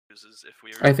uses if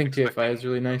we were I think TFI expecting is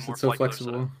really a nice. more It's so follicular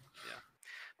setup. flexible. Yeah,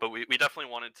 but we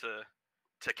definitely wanted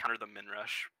to counter the min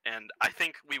rush, and I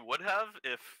think we would have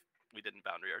if we didn't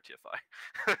boundary our TFI.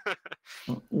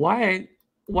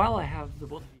 While I have the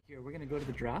both of you here, we're going to go to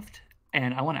the draft,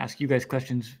 and I want to ask you guys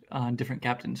questions on different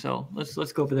captains. So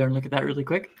let's go over there and look at that really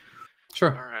quick.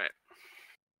 Sure. All right.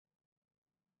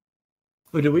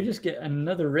 Oh, did we just get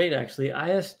another raid, actually?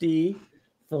 ISD,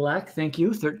 Thalak, thank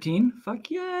you, 13. Fuck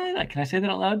yeah. Can I say that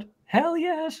out loud? Hell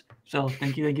yes. So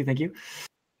thank you.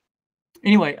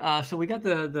 Anyway, so we got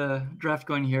the draft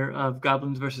going here of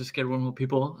Goblins versus Scared Wormhole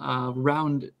people,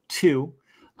 round 2.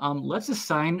 Let's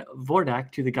assign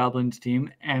Vordak to the Goblins team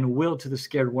and Will to the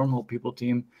Scared Wormhole people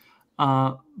team.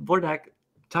 Vordak,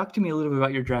 talk to me a little bit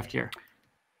about your draft here.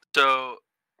 So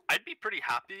I'd be pretty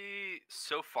happy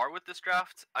so far with this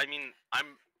draft. I mean, I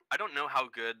don't know how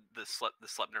good the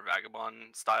Sleipnir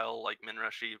Vagabond style like min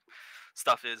rushy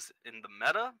stuff is in the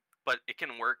meta, but it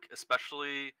can work,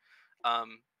 especially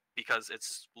because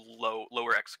it's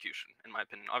lower execution in my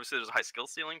opinion. Obviously, there's a high skill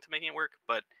ceiling to making it work,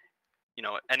 but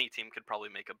any team could probably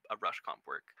make a rush comp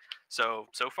work. So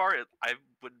far, I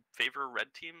would favor red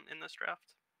team in this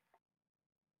draft.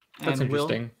 That's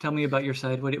interesting. Will, tell me about your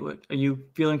side. What are you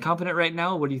feeling confident right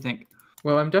now? What do you think?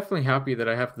 Well, I'm definitely happy that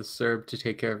I have the Serb to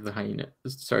take care of the hyena.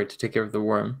 Sorry, to take care of the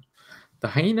worm. The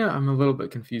hyena, I'm a little bit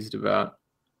confused about.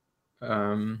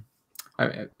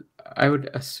 I would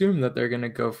assume that they're going to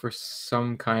go for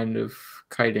some kind of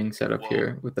kiting setup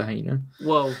here with the hyena.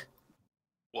 Whoa.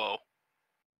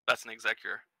 That's an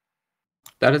Executor.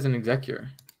 That is an Executor.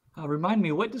 Remind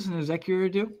me, what does an Executor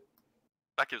do?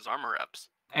 That gives armor reps.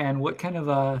 And what kind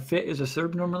of fit is a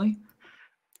Serb normally?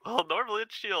 Well, normally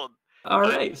it's shield. All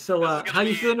right, so how are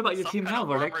you feeling about your team now,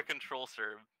 Vordak? Armor control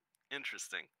Serb.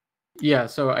 Interesting. Yeah,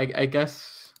 so I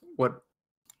guess what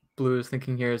Blue is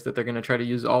thinking here is that they're going to try to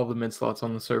use all the mid slots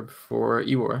on the Serb for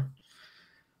Ewar.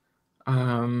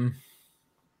 I'm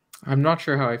not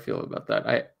sure how I feel about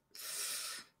that.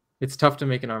 It's tough to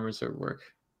make an armor Serb work.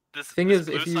 This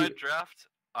blue side draft,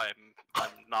 I'm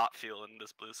not feeling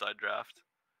this blue side draft.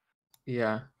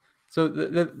 Yeah. So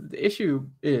the issue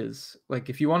is, like,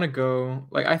 if you want to go,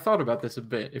 like, I thought about this a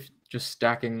bit, if just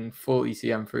stacking full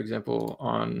ECM, for example,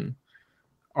 on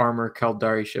armor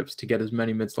Kaldari ships to get as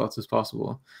many mid slots as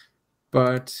possible.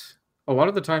 But a lot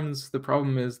of the times the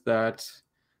problem is that,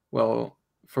 well,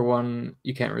 for one,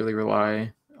 you can't really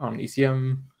rely on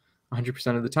ECM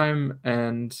 100% of the time,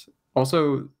 and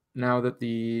also now that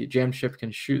the jammed ship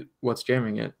can shoot what's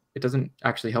jamming it, it doesn't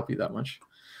actually help you that much.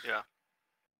 Yeah.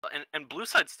 And blue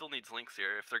side still needs links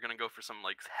here if they're going to go for some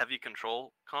like heavy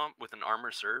control comp with an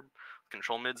armor Serb,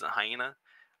 control mids, and hyena,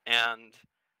 and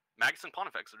Magus and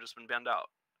Pontifex have just been banned out,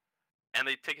 and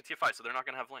they take a TFI, so they're not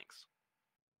going to have links.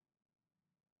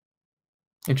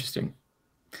 Interesting.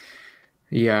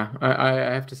 Yeah, I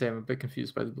have to say I'm a bit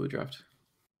confused by the blue draft.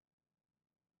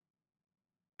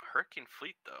 Hurricane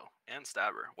Fleet though, and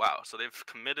Stabber. Wow, so they've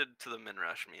committed to the min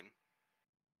rush meme.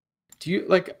 Do you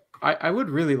like? I would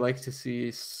really like to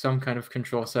see some kind of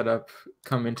control setup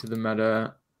come into the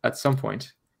meta at some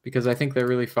point, because I think they're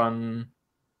really fun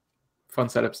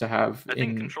setups to have. I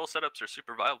think control setups are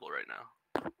super viable right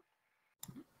now.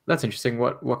 That's interesting.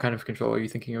 What kind of control are you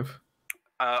thinking of?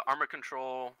 Armor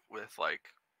control with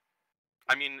like,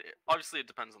 I mean, obviously it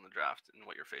depends on the draft and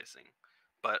what you're facing,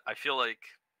 but I feel like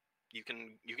you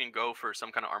can go for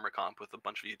some kind of armor comp with a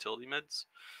bunch of utility mids.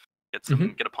 Get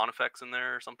a Pontifex in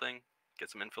there or something. Get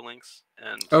some info links,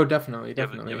 and definitely.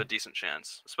 You have a decent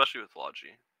chance, especially with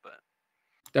Logi. But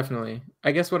definitely,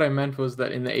 I guess what I meant was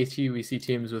that in the AT we see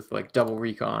teams with like double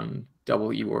recon,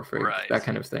 double E-Warfare, that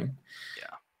kind of thing.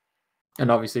 Yeah.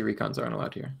 And obviously recons aren't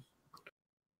allowed here.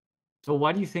 So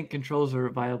why do you think controls are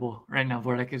viable right now,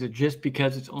 Vordak? Is it just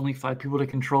because it's only 5 people to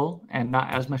control and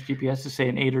not as much DPS as say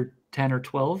an 8 or 10 or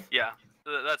 12? Yeah,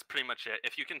 that's pretty much it.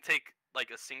 If you can take like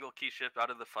a single key ship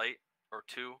out of the fight or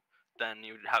 2, then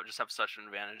you just have such an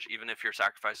advantage, even if you're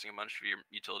sacrificing a bunch of your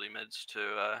utility mids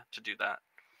to do that.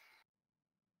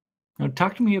 Now,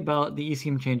 talk to me about the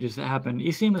ECM changes that happened.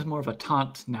 ECM is more of a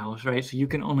taunt now, right? So you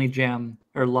can only jam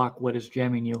or lock what is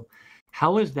jamming you.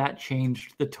 How has that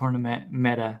changed the tournament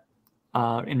meta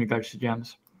in regards to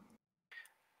gems?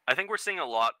 I think we're seeing a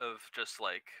lot of just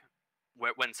like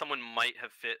when someone might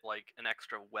have fit like an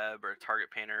extra web or a target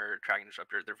painter or tracking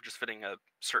disruptor, they're just fitting a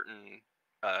certain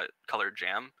colored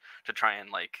jam to try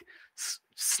and like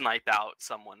snipe out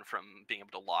someone from being able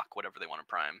to lock whatever they want to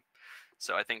prime.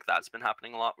 So I think that's been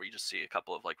happening a lot, where you just see a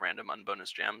couple of like random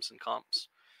unbonus jams and comps,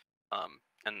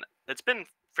 and it's been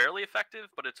fairly effective,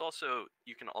 but it's also,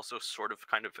 you can also sort of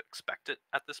kind of expect it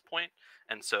at this point.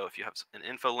 And so if you have an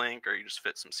info link, or you just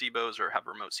fit some SIBOs, or have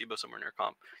a remote SIBO somewhere in your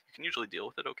comp, you can usually deal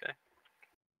with it okay.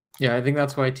 Yeah, I think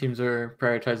that's why teams are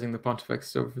prioritizing the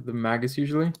Pontifex over the Magus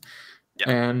usually. Yeah.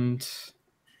 And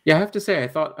yeah, I have to say, I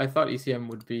thought ECM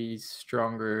would be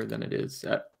stronger than it is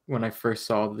when I first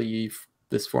saw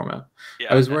this format.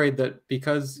 Yeah, I was worried that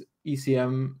because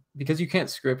ECM, because you can't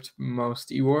script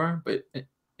most EWAR, but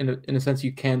in a sense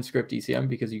you can script ECM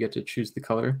because you get to choose the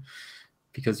color,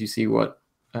 because you see what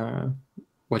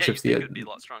chips it would be a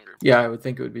lot stronger. Yeah, I would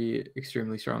think it would be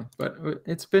extremely strong, but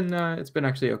it's been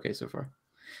actually okay so far.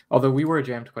 Although we were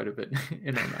jammed quite a bit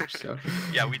in our match, so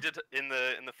yeah, we did in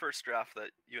the first draft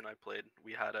that you and I played.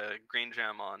 We had a green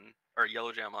jam on, or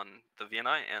yellow jam on the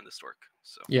VNI and the Stork.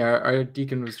 So yeah, our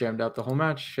Deacon was jammed out the whole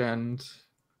match, and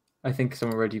I think some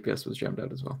of our DPS was jammed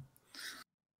out as well.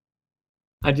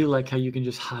 I do like how you can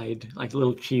just hide like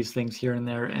little cheese things here and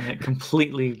there, and it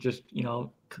completely just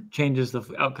changes the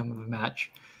outcome of a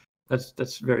match.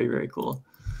 That's very, very cool.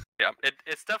 Yeah,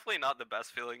 it's definitely not the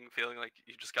best feeling like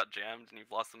you just got jammed and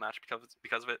you've lost the match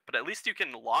because of it. But at least you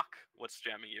can lock what's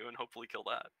jamming you and hopefully kill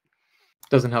that.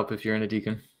 Doesn't help if you're in a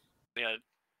Deacon. Yeah,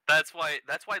 that's why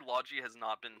Logi has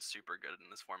not been super good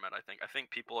in this format. I think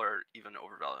people are even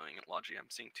overvaluing Logi. I'm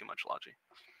seeing too much Logi.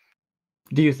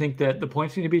 Do you think that the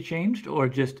points need to be changed, or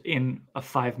just in a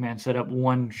 5-man setup,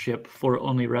 one ship for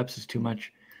only reps is too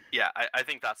much? Yeah, I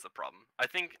think that's the problem. I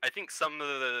think some of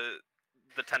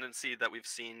the tendency that we've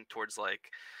seen towards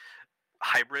like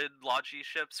hybrid Logi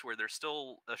ships, where there's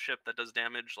still a ship that does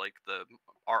damage, like the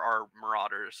RR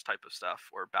Marauders type of stuff,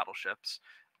 or battleships,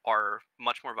 are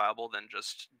much more viable than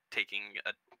just taking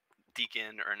a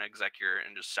Deacon or an Executor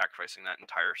and just sacrificing that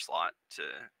entire slot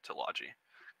to Logi,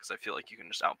 because I feel like you can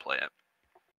just outplay it.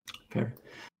 Fair.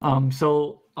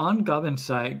 So on Goblin's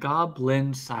side,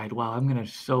 wow, I'm gonna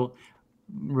so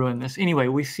ruin this. Anyway,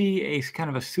 we see a kind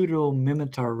of a pseudo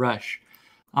Mimitar Rush.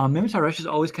 Mimitar Rush has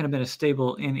always kind of been a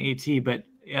stable in AT, but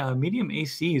medium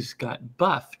ACs got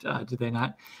buffed, did they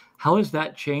not? How has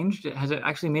that changed? Has it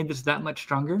actually made this that much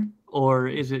stronger, or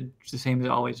is it the same as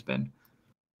it's always been?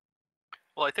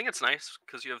 Well, I think it's nice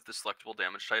because you have the selectable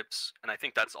damage types, and I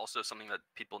think that's also something that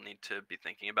people need to be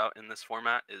thinking about in this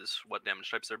format, is what damage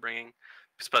types they're bringing.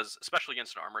 Because especially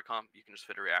against an armor comp, you can just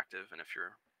fit a reactive, and if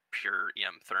you're pure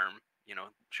EM Therm,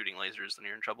 shooting lasers, then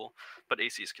you're in trouble. But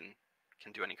ACs can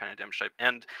do any kind of damage type,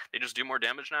 and they just do more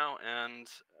damage now, and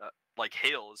like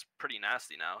Hail is pretty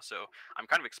nasty now, so I'm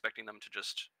kind of expecting them to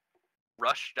just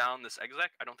rush down this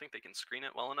exec. I don't think they can screen it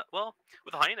well enough. Well,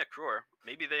 with a Hyena Crore,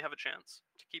 maybe they have a chance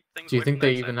to keep things. Do you think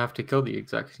they even have to kill the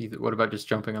exec? What about just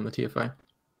jumping on the TFI?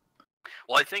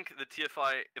 Well, I think the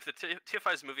TFI, if the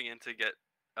TFI is moving in to get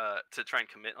to try and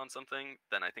commit on something,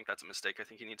 then I think that's a mistake. I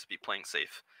think he needs to be playing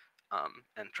safe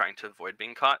and trying to avoid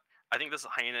being caught. I think this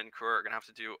Hyena and Crore are going to have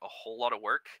to do a whole lot of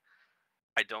work.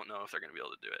 I don't know if they're going to be able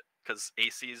to do it, because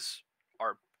ACs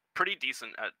are pretty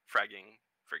decent at fragging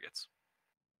frigates.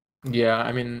 Yeah,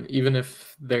 I mean, even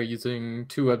if they're using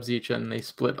 2 webs each and they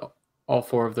split all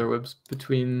 4 of their webs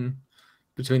between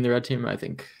the red team, I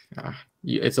think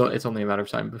it's only a matter of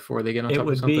time before they get on top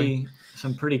of something. It would be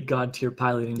some pretty god-tier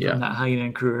piloting from that Hyena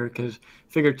and Crore, because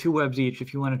figure 2 webs each,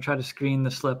 if you want to try to screen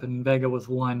the Slip and Vega with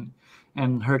one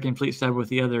and Hurricane Fleet Stab with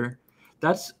the other,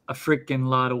 that's a freaking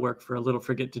lot of work for a little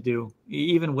frigate to do,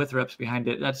 even with reps behind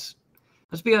it. That's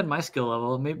beyond my skill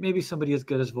level. Maybe somebody as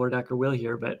good as Vordak or Will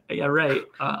here, but yeah, right.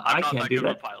 I can't do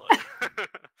that. Pilot.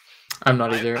 I'm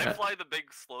not either. I fly the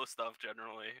big slow stuff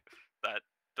generally. That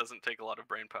doesn't take a lot of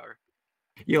brain power.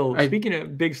 Yo, speaking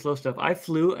of big slow stuff, I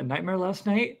flew a Nightmare last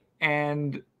night,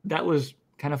 and that was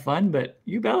kind of fun. But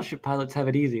you battleship pilots have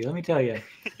it easy, let me tell you.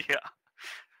 Yeah,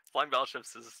 flying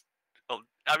battleships is.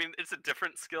 I mean, it's a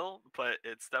different skill, but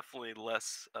it's definitely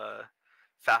less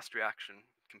fast reaction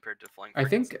compared to flying. I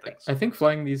think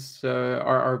flying these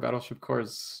our battleship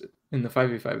cores in the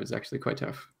 5v5 is actually quite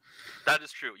tough. That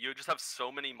is true. You just have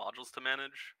so many modules to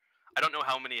manage. I don't know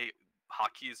how many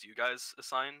hotkeys you guys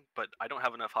assign, but I don't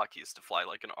have enough hotkeys to fly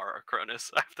like an RR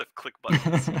Cronus. I have to click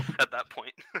buttons at that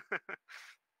point.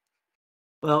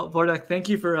 Well, Vordak, thank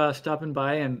you for stopping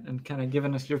by and kind of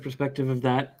giving us your perspective of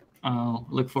that.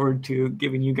 Look forward to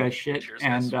giving you guys shit. Cheers,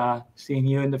 and seeing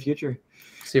you in the future.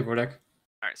 See you, Vordak.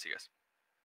 All right, see you guys.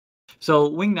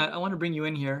 So, Wingnut, I want to bring you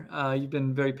in here. You've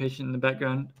been very patient in the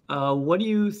background. What do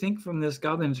you think from this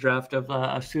Goblins draft of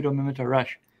a pseudo Mimitar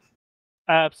Rush?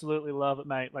 I absolutely love it,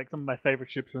 mate. Like, some of my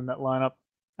favorite ships in that lineup.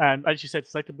 And as you said,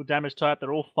 selectable damage type.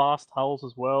 They're all fast hulls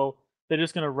as well. They're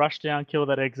just going to rush down, kill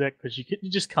that exec, because you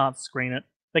just can't screen it.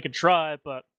 They can try,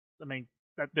 but I mean,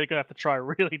 they're going to have to try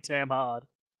really damn hard.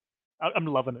 I'm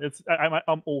loving it.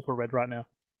 I'm all for red right now.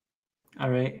 All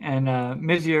right, and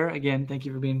Mizier, again, thank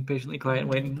you for being patiently quiet and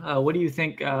waiting. What do you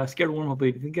think, Scared Wormhole? Do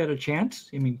you think you got a chance?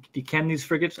 I mean, can these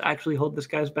frigates actually hold this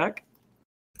guy's back?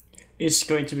 It's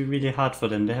going to be really hard for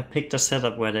them. They have picked a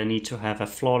setup where they need to have a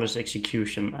flawless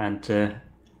execution, and they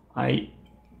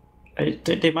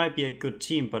might be a good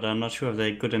team, but I'm not sure if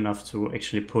they're good enough to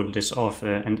actually pull this off.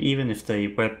 And even if they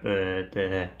web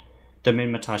the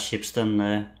Minmatar ships,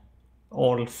 then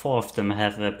all 4 of them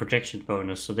have a projection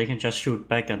bonus, so they can just shoot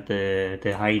back at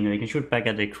the hyena. They can shoot back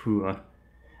at the crew.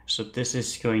 So this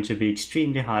is going to be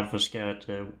extremely hard for Scared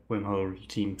Wormhole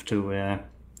team to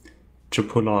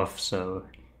pull off. So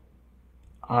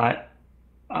I'm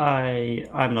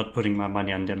not putting my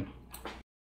money on them.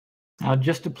 Now,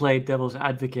 just to play devil's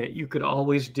advocate, you could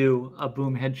always do a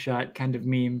boom headshot kind of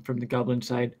meme from the Goblin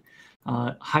side.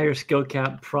 Higher skill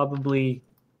cap, probably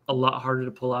a lot harder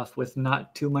to pull off with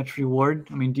not too much reward.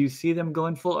 I mean, do you see them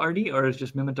going full Arty, or is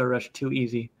just Minmatar Rush too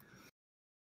easy?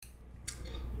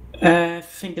 I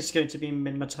think it's going to be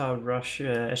Minmatar Rush,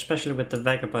 especially with the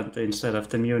Vagabond instead of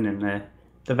the Munin.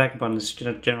 The Vagabond is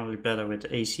generally better with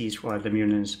ACs, while the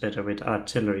Munin is better with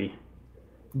artillery.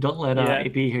 Don't let Yeah.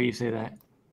 AP hear you say that.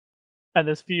 And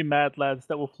there's few mad lads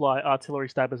that will fly artillery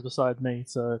stabbers beside me,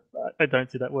 so I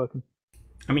don't see that working.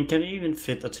 I mean, can you even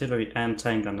fit artillery and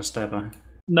tank on a stabber?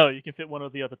 No, you can fit one or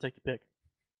the other. Take your pick.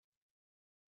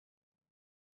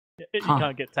 You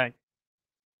can't get tank.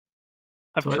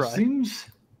 I've So tried. it seems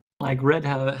like Red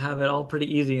have it all pretty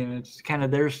easy, and it's kind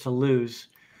of theirs to lose.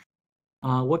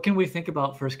 What can we think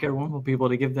about for Scared Wormhole people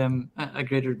to give them a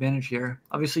greater advantage here?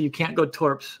 Obviously, you can't go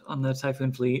Torps on the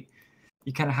Typhoon fleet.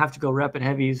 You kind of have to go Rapid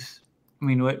Heavies. I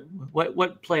mean,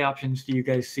 what play options do you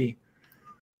guys see?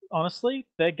 Honestly,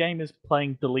 their game is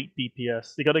playing delete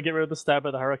DPS. You got to get rid of the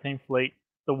Stabber, the Hurricane fleet,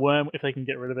 the Worm if they can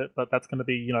get rid of it, but that's going to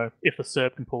be, if the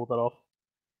Serb can pull that off.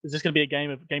 It's just going to be a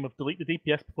game of delete the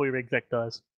DPS before your exec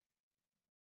dies.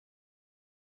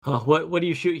 What do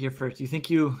you shoot here first? Do you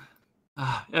think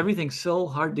everything's so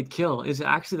hard to kill? Is it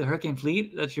actually the Hurricane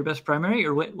fleet that's your best primary,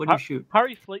 or what do you shoot?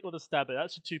 Hurry fleet or the Stabber.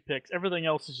 That's your 2 picks. Everything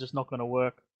else is just not going to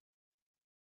work.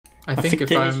 I think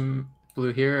if I'm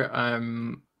blue here,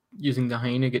 I'm using the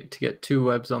hyena to get 2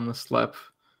 webs on the slep,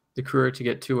 the crewer to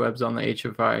get 2 webs on the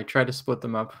HFI, try to split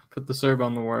them up, put the Serb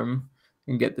on the worm,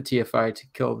 and get the TFI to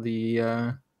kill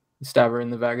the stabber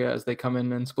and the Vaga as they come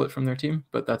in and split from their team.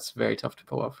 But that's very tough to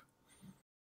pull off.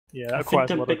 Yeah, that requires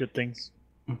a lot of good things.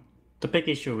 The big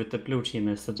issue with the blue team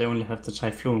is that they only have the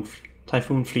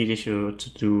Typhoon fleet issue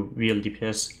to do real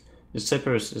DPS. The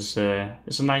Cerberus is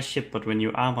a nice ship, but when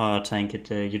you armor tank it,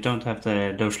 you don't have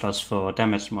those slots for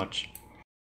damage much.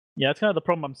 Yeah, that's kind of the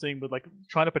problem I'm seeing with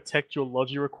trying to protect your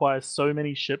Logi requires so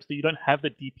many ships that you don't have the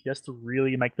DPS to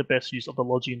really make the best use of the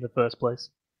Logi in the first place.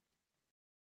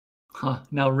 Huh.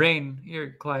 Now, Rain,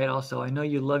 you're quiet also. I know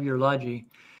you love your Logi.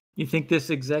 You think this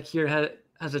exec here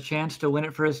has a chance to win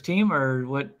it for his team, or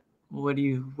what do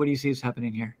you see is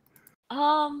happening here?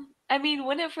 I mean,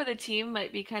 win it for the team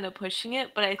might be kind of pushing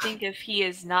it, but I think if he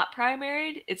is not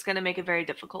primaried, it's going to make it very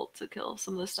difficult to kill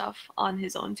some of the stuff on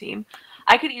his own team.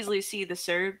 I could easily see the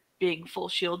Serb being full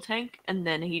shield tank, and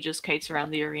then he just kites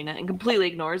around the arena and completely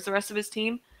ignores the rest of his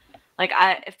team.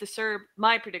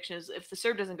 My prediction is if the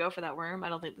Serb doesn't go for that worm, I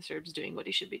don't think the Serb's doing what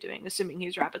he should be doing, assuming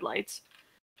he's rapid lights.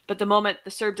 But the moment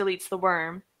the Serb deletes the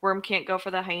worm can't go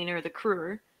for the hyena or the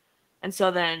crewer. And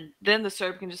so then the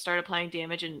Serb can just start applying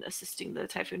damage and assisting the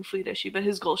Typhoon fleet issue. But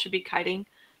his goal should be kiting,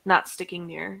 not sticking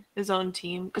near his own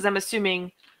team. Because I'm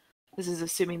assuming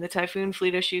the Typhoon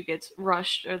fleet issue gets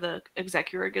rushed or the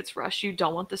Executor gets rushed. You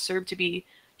don't want the Serb to be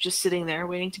just sitting there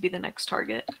waiting to be the next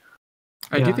target.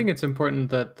 I do think it's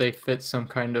important that they fit some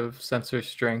kind of sensor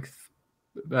strength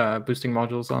boosting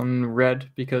modules on red,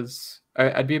 because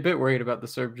I'd be a bit worried about the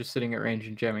Serb just sitting at range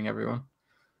and jamming everyone.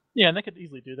 Yeah, and they could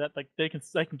easily do that. Like they can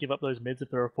give up those mids if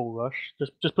they're a full rush.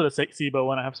 Just put a Sibo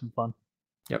on and have some fun.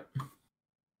 Yep.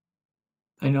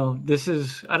 I know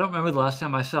I don't remember the last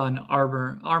time I saw an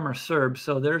armor Serb,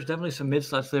 so there's definitely some mid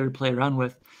slots there to play around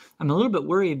with. I'm a little bit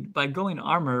worried by going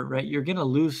armor, right? You're going to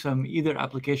lose some either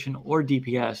application or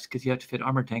DPS because you have to fit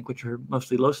armor tank, which are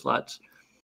mostly low slots.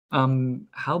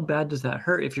 How bad does that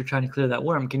hurt if you're trying to clear that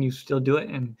worm? Can you still do it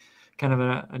in kind of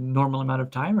a normal amount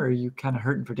of time, or are you kind of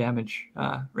hurting for damage?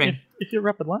 Rain? If you're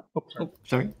rapid light.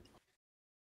 Sorry.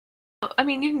 I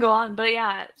mean, you can go on, but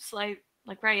yeah, it's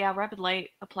rapid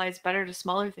light applies better to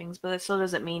smaller things, but that still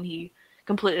doesn't mean he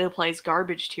completely applies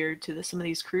garbage tier to some of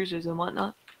these cruisers and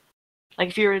whatnot. Like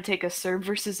if you were to take a Serb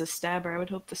versus a Stabber, I would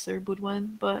hope the Serb would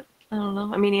win, but I don't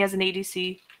know. I mean, he has an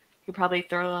ADC. He'd probably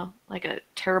throw a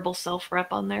terrible self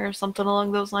rep on there or something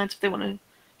along those lines if they want to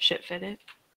shit fit it.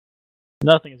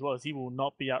 Another thing as well is he will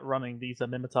not be outrunning these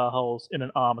Mimitar hulls in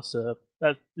an armor serve.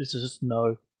 This is just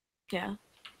no. Yeah.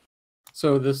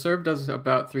 So the serve does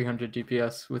about 300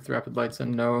 DPS with rapid lights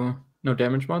and no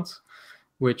damage mods,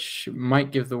 which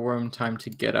might give the worm time to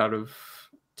get out of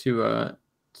to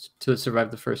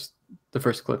survive the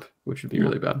first clip, which would be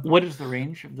really bad. What is the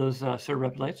range of those serve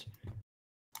rapid lights?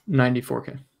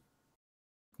 94k.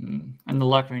 And the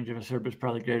lock range of a serb is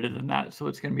probably greater than that, so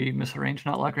it's going to be missile range,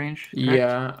 not lock range. Correct?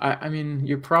 Yeah, I mean,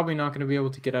 you're probably not going to be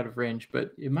able to get out of range,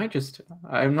 but it might just...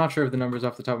 I'm not sure of the numbers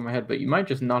off the top of my head, but you might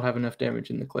just not have enough damage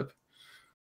in the clip.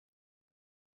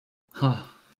 Huh.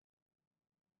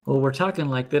 Well, we're talking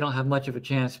like they don't have much of a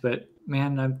chance, but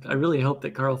man, I really hope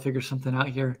that Carl figures something out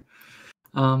here.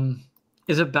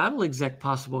 Is a battle exec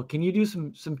possible? Can you do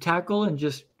some tackle and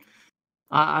just...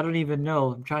 I don't even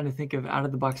know. I'm trying to think of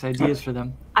out-of-the-box ideas for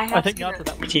them. I think the answer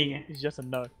to that is yes and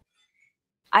no.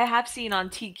 I have seen on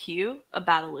TQ a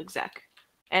battle exec.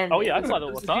 And oh yeah, I play it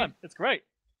all the time. It's great.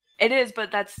 It is,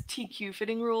 but that's TQ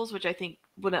fitting rules, which I think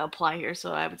wouldn't apply here,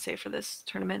 so I would say for this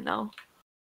tournament, no.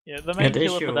 Yeah, the main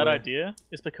killer for that idea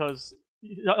is because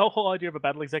the whole idea of a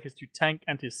battle exec is to tank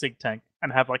and to sig tank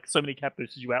and have like so many cap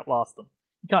boosters you outlast them.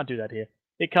 You can't do that here.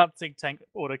 It can't sig tank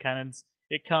autocannons.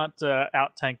 It can't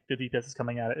out-tank the DPS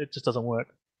coming at it. It just doesn't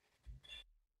work.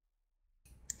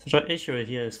 So the issue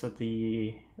here is that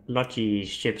the Logi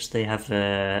ships, they have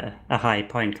a high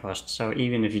point cost. So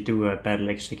even if you do a battle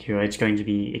execute, it's going to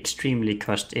be extremely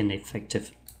cost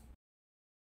ineffective.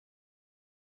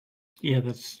 Yeah,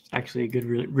 that's actually a good,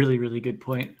 really good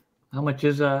point. How much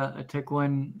is a Tech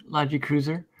 1 Logi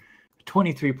cruiser?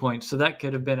 23 points. So that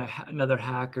could have been another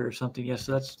hack or something. Yes,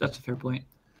 so that's a fair point.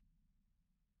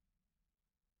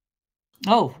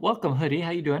 Oh, welcome, Hoodie.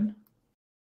 How you doing?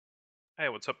 Hey,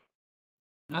 what's up?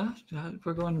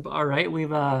 We're going all right.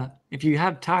 We've if you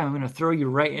have time, I'm going to throw you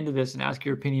right into this and ask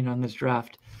your opinion on this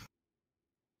draft.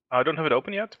 I don't have it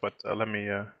open yet, but let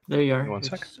me. There you are. One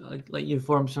sec. I'll let you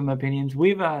form some opinions.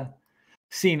 We've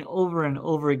seen over and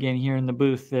over again here in the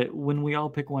booth that when we all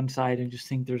pick one side and just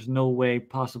think there's no way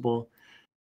possible,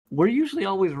 we're usually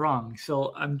always wrong.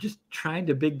 So I'm just trying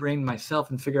to big brain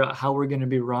myself and figure out how we're going to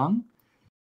be wrong.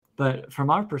 But from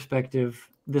our perspective,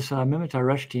 this Mimitar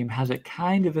Rush team has it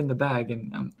kind of in the bag,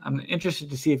 and I'm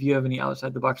interested to see if you have any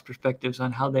outside-the-box perspectives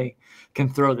on how they can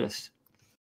throw this.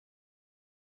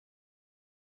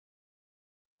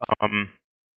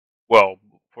 Well,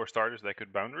 for starters, they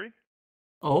could boundary.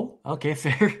 Oh, okay,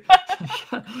 fair.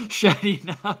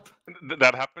 Shutting up.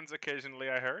 That happens occasionally,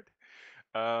 I heard.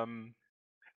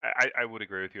 I would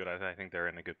agree with you that I think they're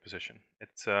in a good position.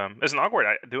 It's an awkward.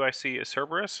 Do I see a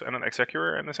Cerberus and an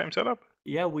Executor in the same setup?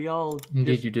 Yeah, we all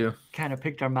Indeed, you do. Kind of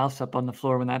picked our mouths up on the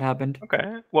floor when that happened.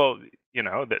 Okay. Well, you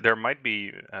know, there might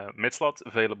be mid slots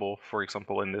available, for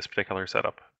example, in this particular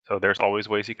setup. So there's always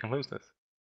ways you can lose this.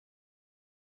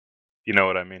 You know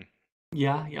what I mean?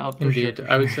 Yeah, for Indeed.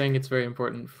 sure. I was saying it's very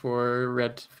important for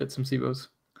Red to fit some SIBOs.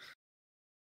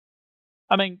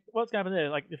 I mean, what's going to happen there?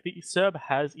 Like, if the Serb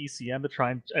has ECM to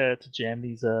try and to jam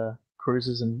these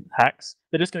cruisers and hacks,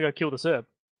 they're just going to go kill the Serb.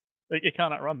 It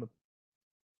can't outrun them.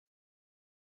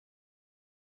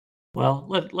 Well,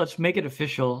 let's make it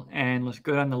official and let's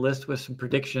go down the list with some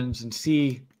predictions and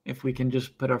see if we can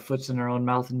just put our foots in our own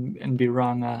mouth and be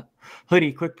wrong.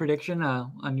 Hoodie, quick prediction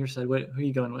on your side. Who are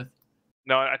you going with?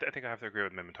 No, I think I have to agree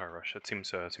with Mimitar Rush. It seems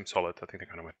solid. I think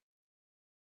they're going to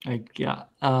win. Yeah.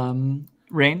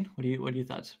 Rain, what are your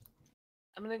thoughts?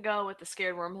 I'm gonna go with the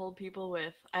scared wormhole people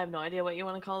with I have no idea what you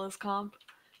want to call this comp.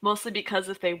 Mostly because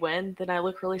if they win, then I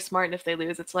look really smart, and if they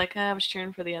lose, it's like I was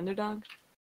cheering for the underdog.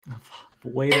 All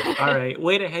right.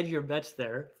 Way to hedge your bets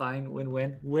there. Fine,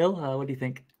 win-win. Will, what do you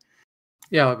think?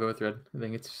 Yeah, I'll go with Red. I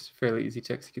think it's fairly easy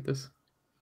to execute this.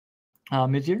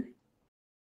 Midzier?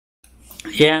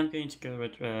 Yeah, I'm going to go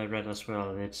with Red as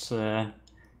well. It's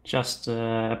just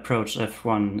approach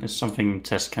F1 is something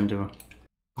Test can do.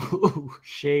 Ooh,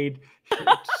 shade.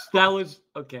 That was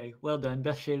okay. Well done.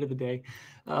 Best shade of the day.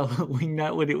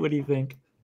 Wingnut, what do you think?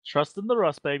 Trust in the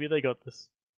Rust, baby. They got this.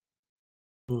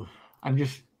 Ooh,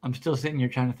 I'm still sitting here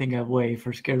trying to think of a way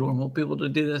for scared wormhole people to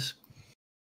do this.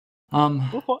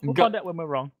 We'll find out when we're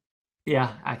wrong.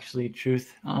 Yeah, actually,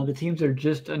 truth. The teams are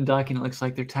just undocking. It looks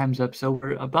like their time's up, so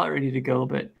we're about ready to go.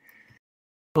 But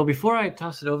before I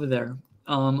toss it over there,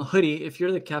 Hoodie, if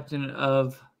you're the captain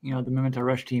of the Mimitar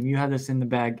Rush team, you have this in the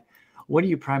bag. What are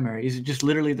you primary? Is it just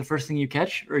literally the first thing you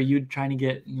catch, or are you trying to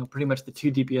get pretty much the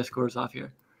 2 DPS scores off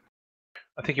here?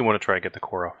 I think you want to try and get the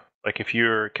core off. Like if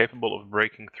you're capable of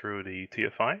breaking through the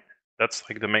TFI, that's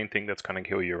like the main thing that's gonna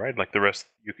kill you, right? Like the rest,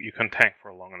 you can tank for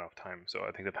a long enough time. So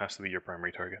I think that has to be your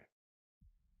primary target.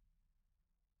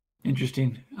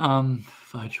 Interesting.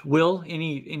 Fudge. Will,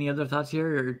 any other thoughts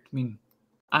here? Or, I mean,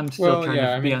 I'm still Well, trying yeah,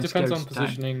 to I be mean, on depends on scared time.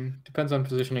 positioning. Depends on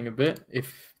positioning a bit.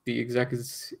 If the exec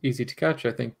is easy to catch,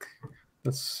 I think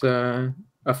that's a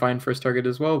fine first target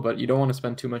as well. But you don't want to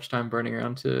spend too much time burning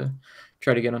around to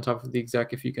try to get on top of the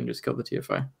exec if you can just kill the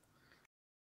TFI.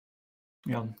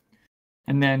 Yeah.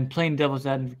 And then playing devil's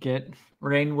advocate,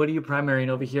 Rain, what are you primarying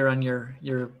over here on your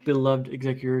beloved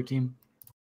executor team?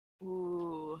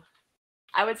 Ooh.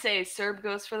 I would say Serb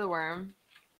goes for the worm,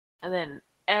 and then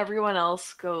everyone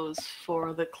else goes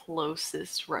for the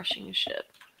closest rushing ship.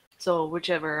 So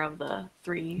whichever of the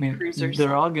three I mean, cruisers.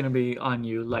 they're all going to be on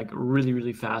you like really,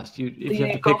 really fast. If you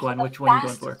have to go pick for one, the which one are you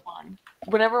going for? fastest one.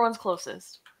 Whatever one's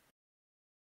closest.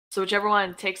 So whichever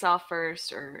one takes off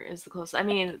first or is the closest. I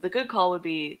mean, the good call would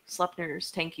be Sleipner's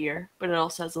tankier, but it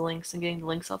also has the links, and getting the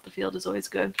links off the field is always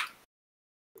good.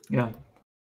 Yeah.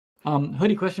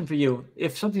 Hoodie, question for you.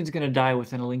 If something's going to die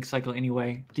within a link cycle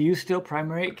anyway, do you still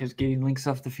primary it because getting links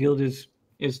off the field is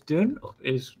good?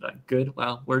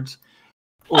 Wow, words.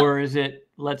 Or is it,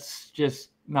 let's just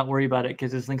not worry about it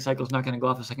because this link cycle is not going to go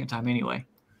off a second time anyway?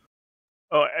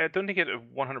 Oh, I don't think it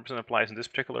 100% applies in this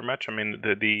particular match. I mean,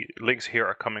 the links here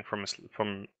are coming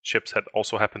from ships that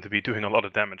also happen to be doing a lot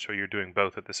of damage, so you're doing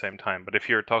both at the same time. But if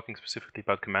you're talking specifically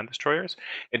about command destroyers,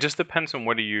 it just depends on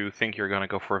whether you think you're going to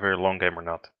go for a very long game or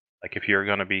not. Like if you're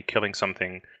going to be killing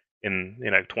something in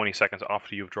 20 seconds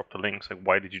after you've dropped the links, like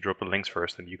why did you drop the links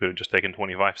first? And you could have just taken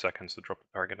 25 seconds to drop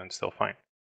the target and still fine.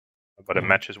 But in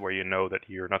matches where you know that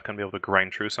you're not going to be able to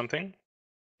grind through something,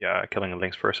 yeah, killing the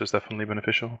links first is definitely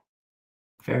beneficial.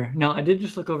 Fair. Now, I did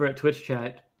just look over at Twitch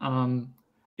chat.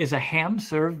 Is a ham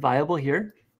serve viable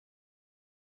here?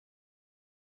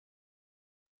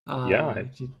 Yeah, I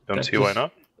don't see why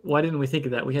not. Why didn't we think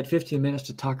of that? We had 15 minutes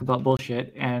to talk about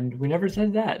bullshit, and we never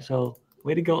said that. So,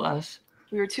 way to go, us.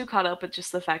 We were too caught up with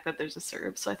just the fact that there's a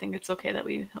Serb, so I think it's okay that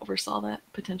we oversaw that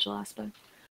potential aspect.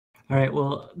 All right,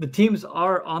 well, the teams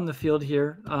are on the field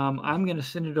here. I'm going to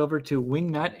send it over to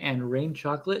Wingnut and Rain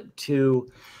Chocolate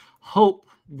to hope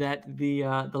that the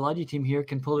Logi team here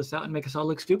can pull this out and make us all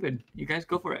look stupid. You guys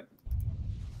go for it.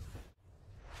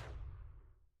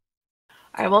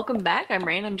 All right, welcome back. I'm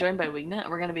Rain. I'm joined by Wingnut.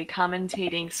 We're going to be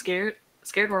commentating scared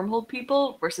Wormhole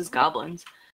people versus Goblins.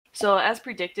 So as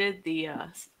predicted, the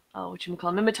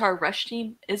Mimitar Rush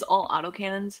team is all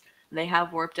autocannons. They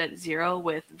have warped at 0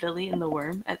 with Villy and the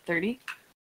Worm at 30.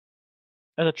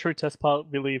 And a true test pilot,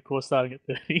 Villy, of course, starting at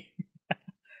 30.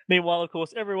 Meanwhile, of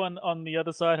course, everyone on the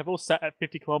other side have all sat at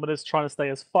 50 kilometers trying to stay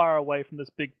as far away from this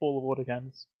big ball of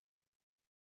autocannons.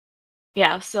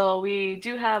 Yeah, so we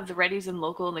do have the readies and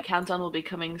local, and the countdown will be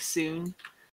coming soon.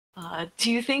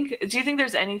 Do you think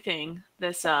there's anything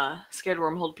this scared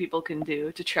Wormhole people can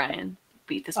do to try and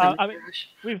beat this Rush?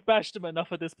 We've bashed them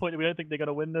enough at this point that we don't think they're going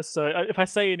to win this. So if I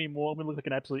say any more, I'm going to look like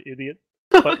an absolute idiot.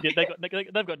 But yeah,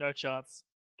 they've got no chance.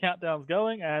 Countdown's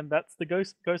going, and that's the go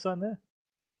sign there.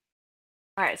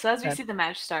 All right, so as we see the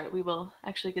match start, we will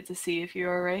actually get to see if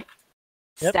you're all right.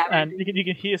 Yep, and you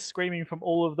can hear screaming from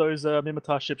all of those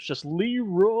Mimitar ships, just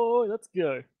Leroy, let's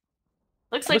go.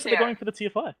 Looks like they're going for the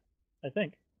TFI, I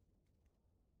think.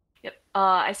 Yep.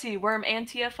 I see Worm and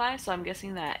TFI, so I'm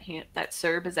guessing that that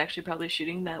Serb is actually probably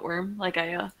shooting that Worm like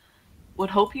I would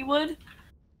hope he would.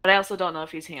 But I also don't know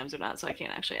if he's hams or not, so I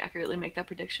can't actually accurately make that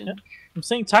prediction. Yep. I'm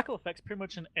seeing tackle effects pretty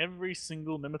much in every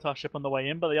single Mimitar ship on the way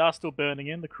in, but they are still burning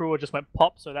in. The crew just went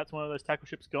pop, so that's one of those tackle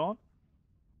ships gone.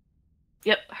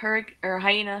 Yep,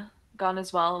 Hyena gone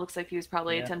as well. It looks like he was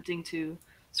probably attempting to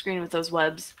screen with those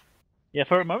webs. Yeah,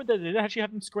 for a moment they did actually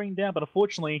have them screened down, but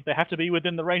unfortunately they have to be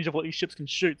within the range of what these ships can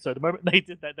shoot, so the moment they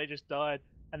did that, they just died.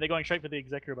 And they're going straight for the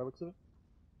Executor by the looks of it.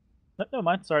 No, never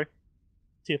mind, sorry.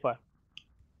 TFI.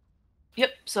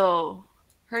 Yep, so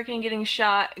Hurricane getting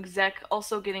shot, Exec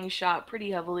also getting shot pretty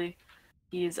heavily.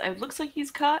 It looks like he's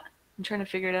caught. I'm trying to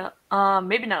figure it out.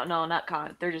 Maybe not, no, not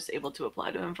caught. They're just able to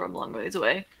apply to him from a long ways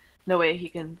away. No way he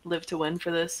can live to win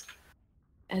for this.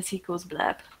 As he goes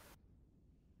blap.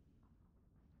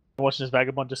 Watching this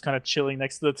Vagabond just kind of chilling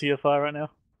next to the TFI right now.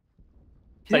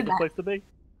 Safe place to be.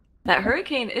 That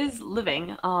Hurricane is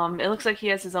living. It looks like he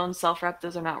has his own self-rep.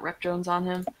 Those are not rep drones on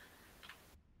him.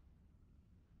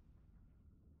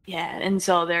 Yeah, and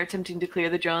so they're attempting to clear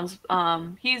the drones.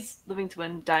 He's living to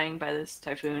win, dying by this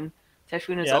Typhoon.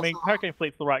 Typhoon is also... I mean, Hurricane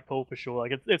Fleet's the right call for sure.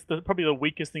 Like it's probably the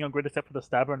weakest thing on grid except for the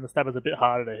Stabber, and the Stabber's a bit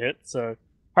harder to hit, so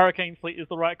Hurricane Fleet is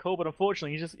the right call, but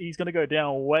unfortunately he's going to go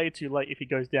down way too late if he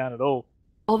goes down at all.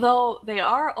 Although they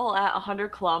are all at 100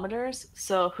 kilometers,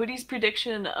 so Hoodie's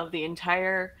prediction of the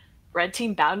entire red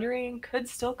team boundary could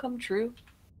still come true.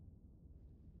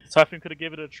 Typhoon could have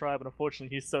given it a try, but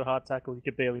unfortunately he's so hard tackled he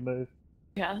could barely move.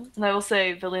 Yeah, and I will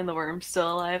say Billy and the Worm's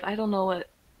still alive. I don't know what.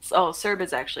 Oh, Serb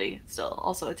is actually still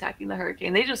also attacking the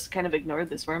Hurricane. They just kind of ignored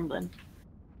this Wormblin.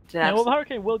 Yeah, well, the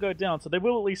Hurricane will go down, so they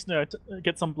will at least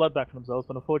get some blood back for themselves.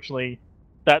 But unfortunately,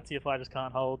 that tier 5 just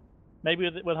can't hold. Maybe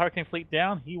with Hurricane Fleet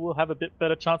down, he will have a bit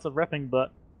better chance of repping,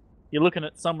 but you're looking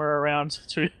at somewhere around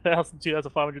 2,000,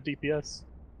 2,500 DPS.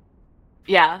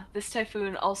 Yeah, this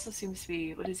Typhoon also seems to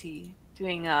be, what is he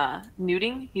doing?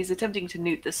 Neuting? He's attempting to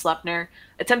neut the Sleipnir,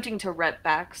 attempting to rep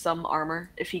back some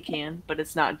armor if he can, but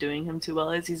it's not doing him too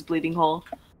well as he's bleeding whole.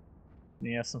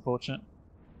 Yes, unfortunate.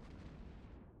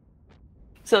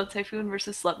 So Typhoon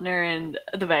versus Sleipnir and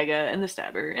the Vega and the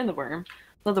Stabber and the Worm.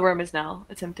 Well, the Worm is now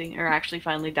attempting, or actually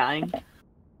finally dying.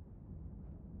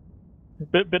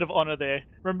 Bit of honor there.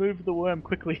 Remove the Worm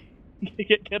quickly.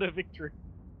 get a victory.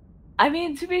 I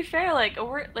mean, to be fair, like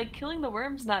killing the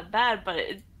Worm's not bad, but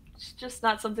it's just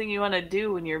not something you want to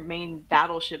do when your main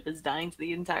battleship is dying to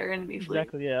the entire enemy fleet.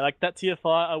 Exactly, yeah. Like that tier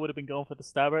 5, I would have been going for the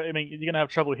Stabber. I mean, you're gonna have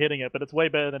trouble hitting it, but it's way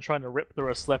better than trying to rip through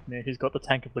a Sleipnir who's got the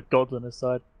tank of the gods on his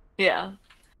side. Yeah.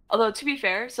 Although, to be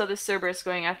fair, so this Cerberus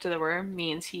going after the Worm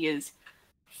means he is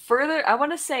further, I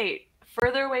want to say,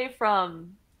 further away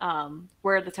from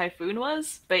where the Typhoon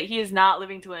was, but he is not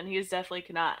living to win. He is definitely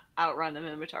cannot outrun the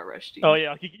Minotaur Rush team. Oh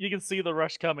yeah, you can see the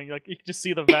rush coming. Like you can just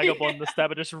see the Vagabond and the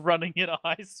Stabber just running at a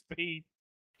high speed.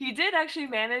 He did actually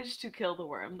manage to kill the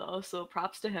Worm, though, so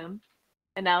props to him.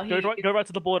 And now Go right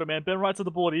to the border, man. Burn right to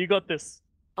the border. You got this.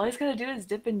 All he's gotta do is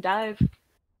dip and dive.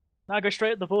 Now go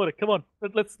straight at the border. Come on,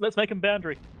 let's make him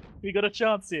boundary. We got a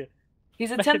chance here.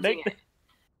 He's attempting it.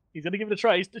 He's gonna give it a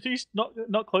try. He's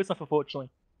not close enough, unfortunately.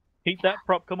 Heat that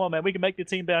prop. Come on, man. We can make the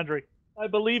team boundary. I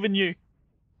believe in you.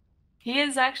 He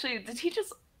is actually. Did he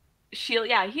just shield?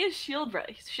 Yeah, he is shield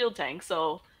tank.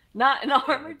 So not an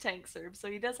armored tank Serb. So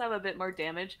he does have a bit more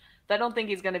damage. But I don't think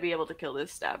he's gonna be able to kill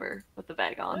this Stabber with the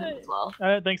Vag on him as well. I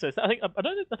don't think so. I think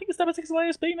the Stabber 6 is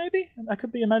ISB maybe. I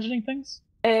could be imagining things.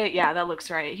 Yeah, that looks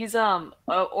right. He's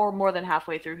or more than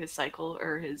halfway through his cycle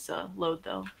or his load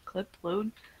though. Clip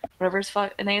load, whatever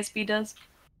an ASB does.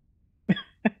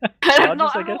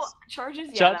 Charges, I guess. Charges,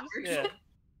 yeah, Charges? that works. Yeah.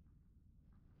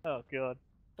 Oh god.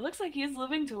 It looks like he's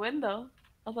living to win though.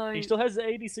 Although he still has the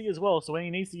ADC as well, so when he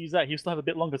needs to use that, he'll still have a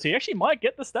bit longer. So he actually might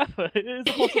get the Stabber. It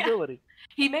is a possibility.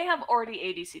 Yeah. He may have already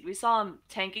ADC'd. We saw him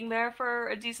tanking there for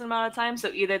a decent amount of time, so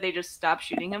either they just stopped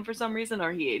shooting him for some reason,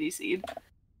 or he ADC'd.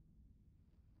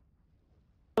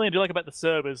 What I do like about the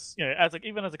Serb is, you know,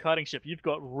 even as a kiting ship, you've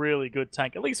got really good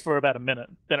tank, at least for about a minute,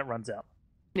 then it runs out.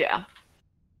 Yeah.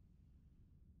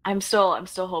 I'm still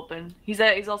hoping. He's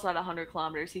also at 100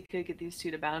 kilometers. He could get these two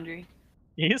to boundary.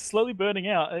 He is slowly burning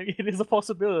out. It is a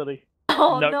possibility.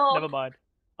 Oh no! Never mind.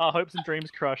 Our hopes and dreams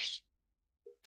crushed.